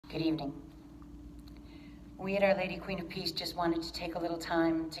Good evening. We at Our Lady Queen of Peace just wanted to take a little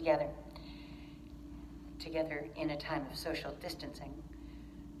time together in a time of social distancing,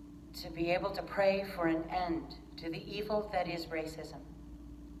 to be able to pray for an end to the evil that is racism.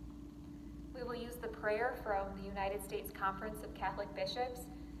 We will use the prayer from the United States Conference of Catholic Bishops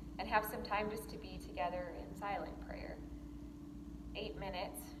and have some time just to be together in silent prayer. 8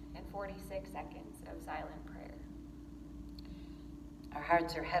 minutes and 46 seconds of silent prayer. Our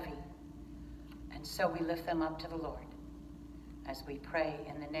hearts are heavy, and so we lift them up to the Lord as we pray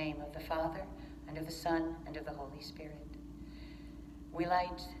in the name of the Father, and of the Son, and of the Holy Spirit. We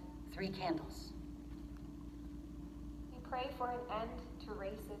light 3 candles. We pray for an end to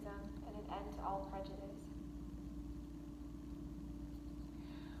racism and an end to all prejudice.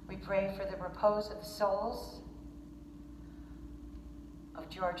 We pray for the repose of the souls of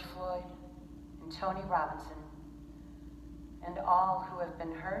George Floyd and Tony Robinson, and all who have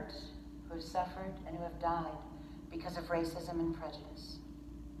been hurt, who have suffered, and who have died because of racism and prejudice.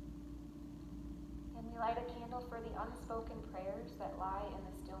 And we light a candle for the unspoken prayers that lie in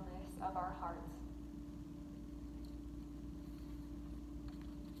the stillness of our hearts.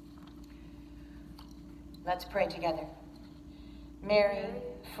 Let's pray together. Mary,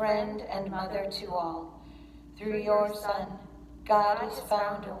 friend and mother to all, through your Son, God has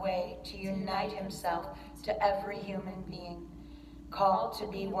found a way to unite himself to every human being, called to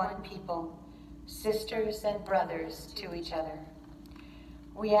be one people, sisters and brothers to each other.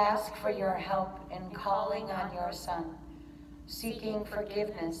 We ask for your help in calling on your Son, seeking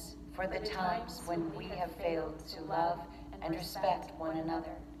forgiveness for the times when we have failed to love and respect one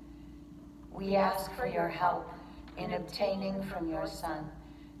another. We ask for your help in obtaining from your Son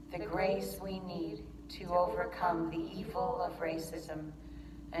the grace we need to overcome the evil of racism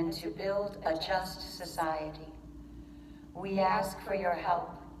and to build a just society. We ask for your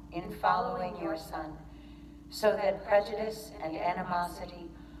help in following your Son, so that prejudice and animosity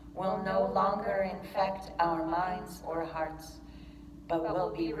will no longer infect our minds or hearts, but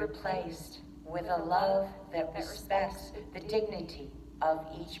will be replaced with a love that respects the dignity of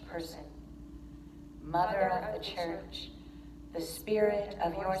each person. Mother of the Church, the Spirit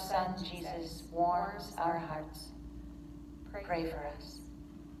of your Son Jesus warms our hearts. Pray for us.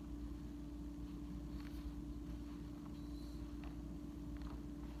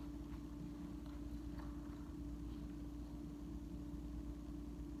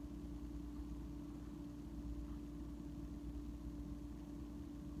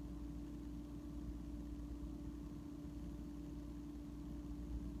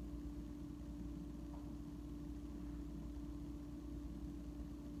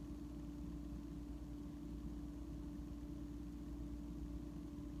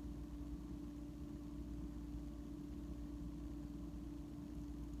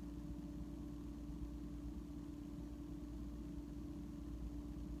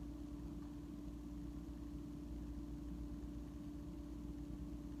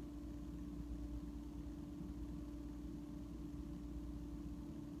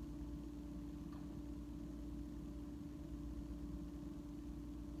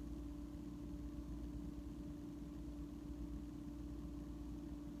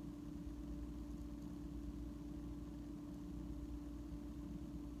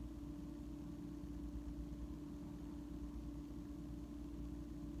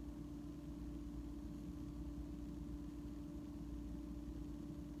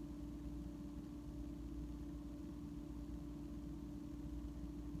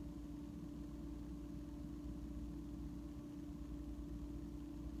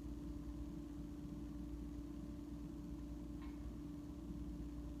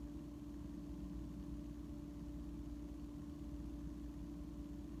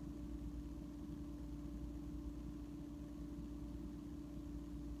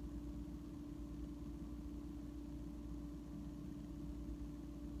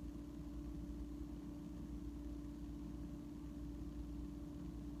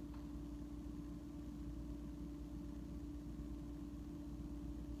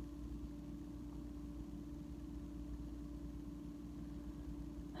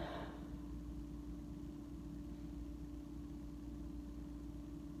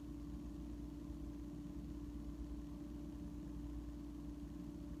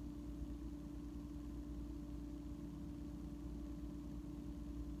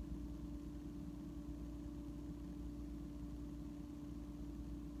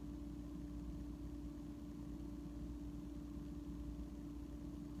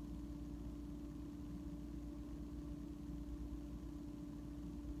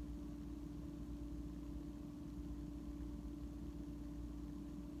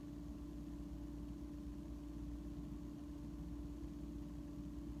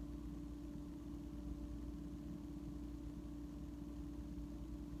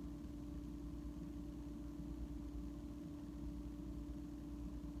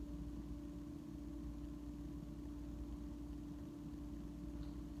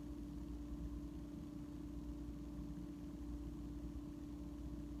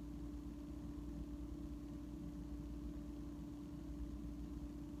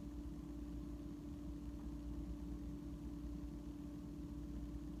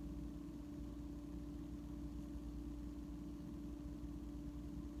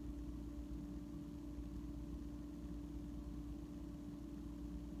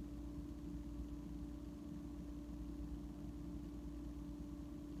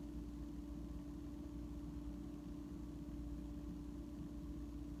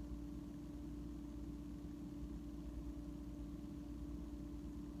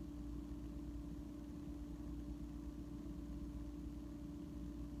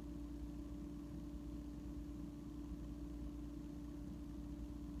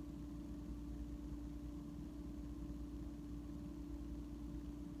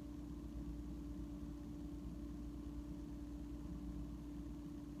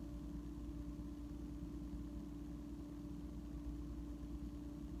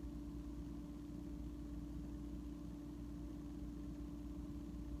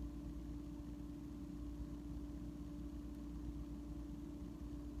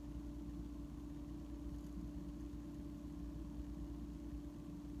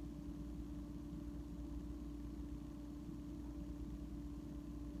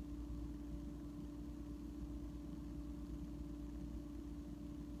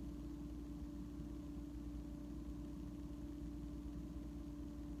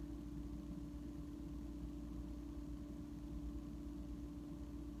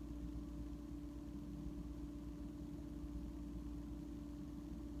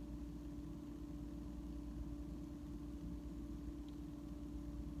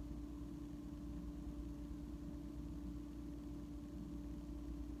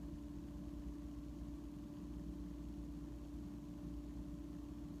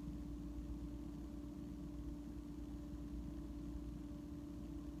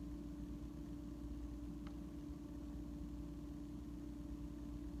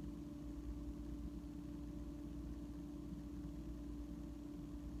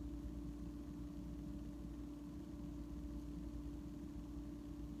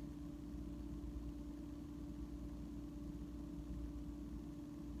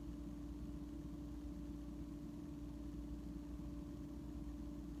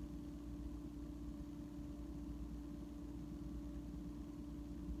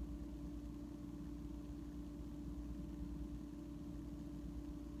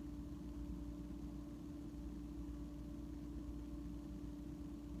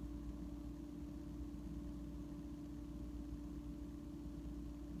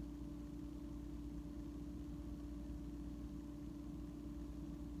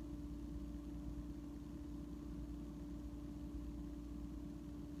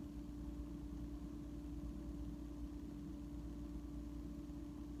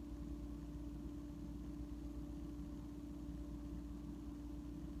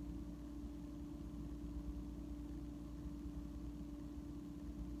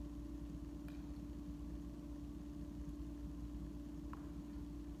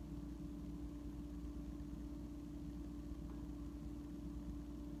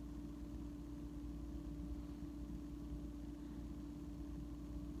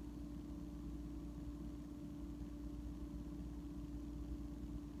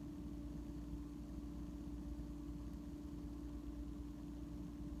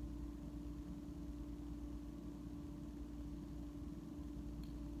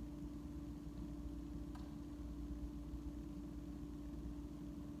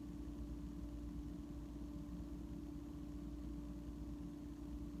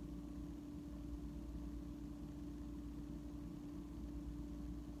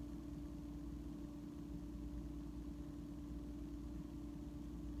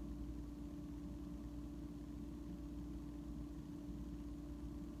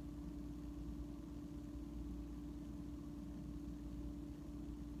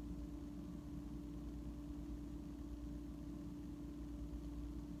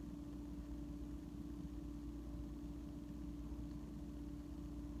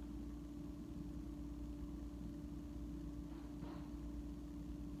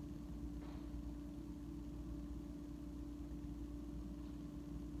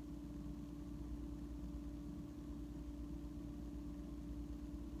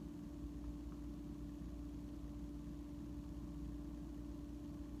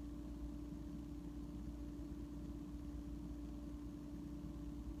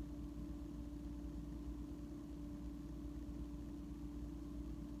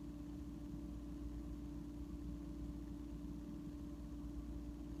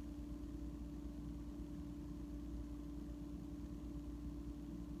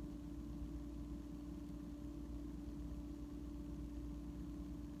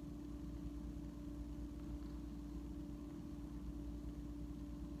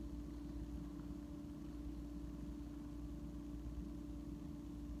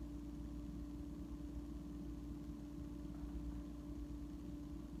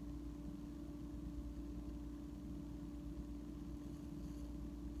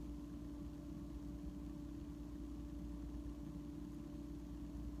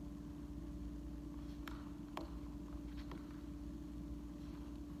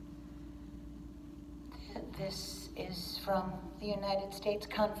 This is from the United States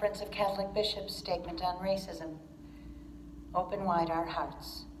Conference of Catholic Bishops' statement on racism. Open wide our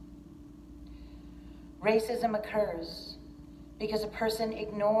hearts. Racism occurs because a person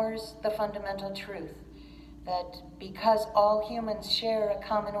ignores the fundamental truth that because all humans share a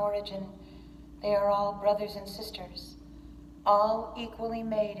common origin, they are all brothers and sisters, all equally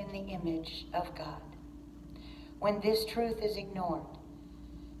made in the image of God. When this truth is ignored,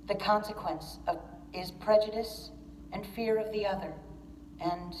 the consequence is prejudice and fear of the other,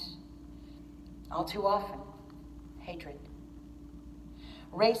 and all too often, hatred.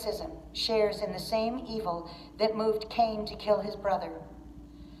 Racism shares in the same evil that moved Cain to kill his brother.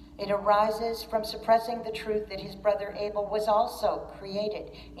 It arises from suppressing the truth that his brother Abel was also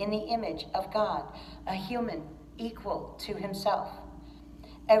created in the image of God, a human equal to himself.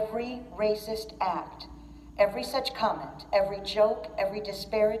 Every racist act, every such comment, every joke, every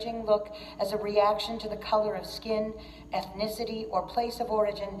disparaging look as a reaction to the color of skin, ethnicity, or place of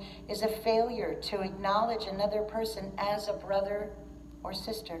origin is a failure to acknowledge another person as a brother or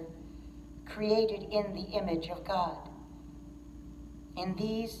sister, created in the image of God. In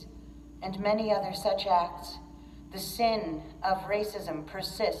these and many other such acts, the sin of racism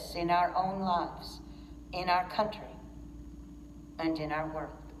persists in our own lives, in our country, and in our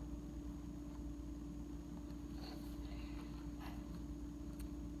world.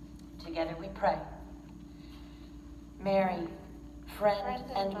 Together we pray. Mary, friend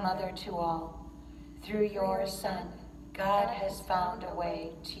and mother to all, through your Son, God has found a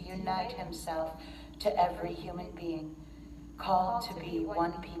way to unite himself to every human being, called to be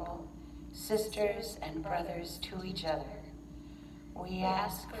one people, sisters and brothers to each other. We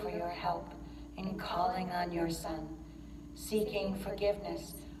ask for your help in calling on your Son, seeking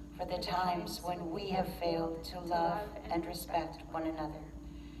forgiveness for the times when we have failed to love and respect one another.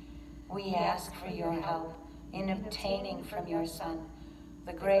 We ask for your help in obtaining from your Son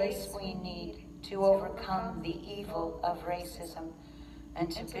the grace we need to overcome the evil of racism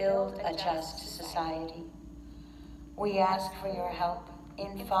and to build a just society. We ask for your help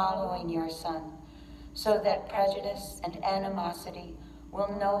in following your Son so that prejudice and animosity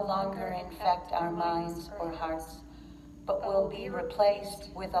will no longer infect our minds or hearts, but will be replaced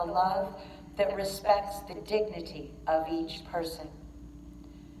with a love that respects the dignity of each person.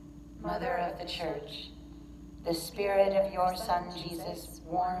 Mother of the Church, the Spirit of your Son Jesus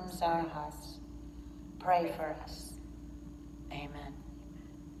warms our hearts. Pray for us. Amen.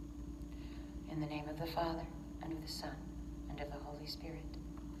 In the name of the Father, and of the Son, and of the Holy Spirit.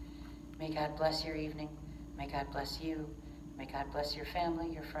 May God bless your evening. May God bless you. May God bless your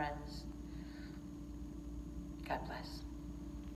family, your friends. God bless.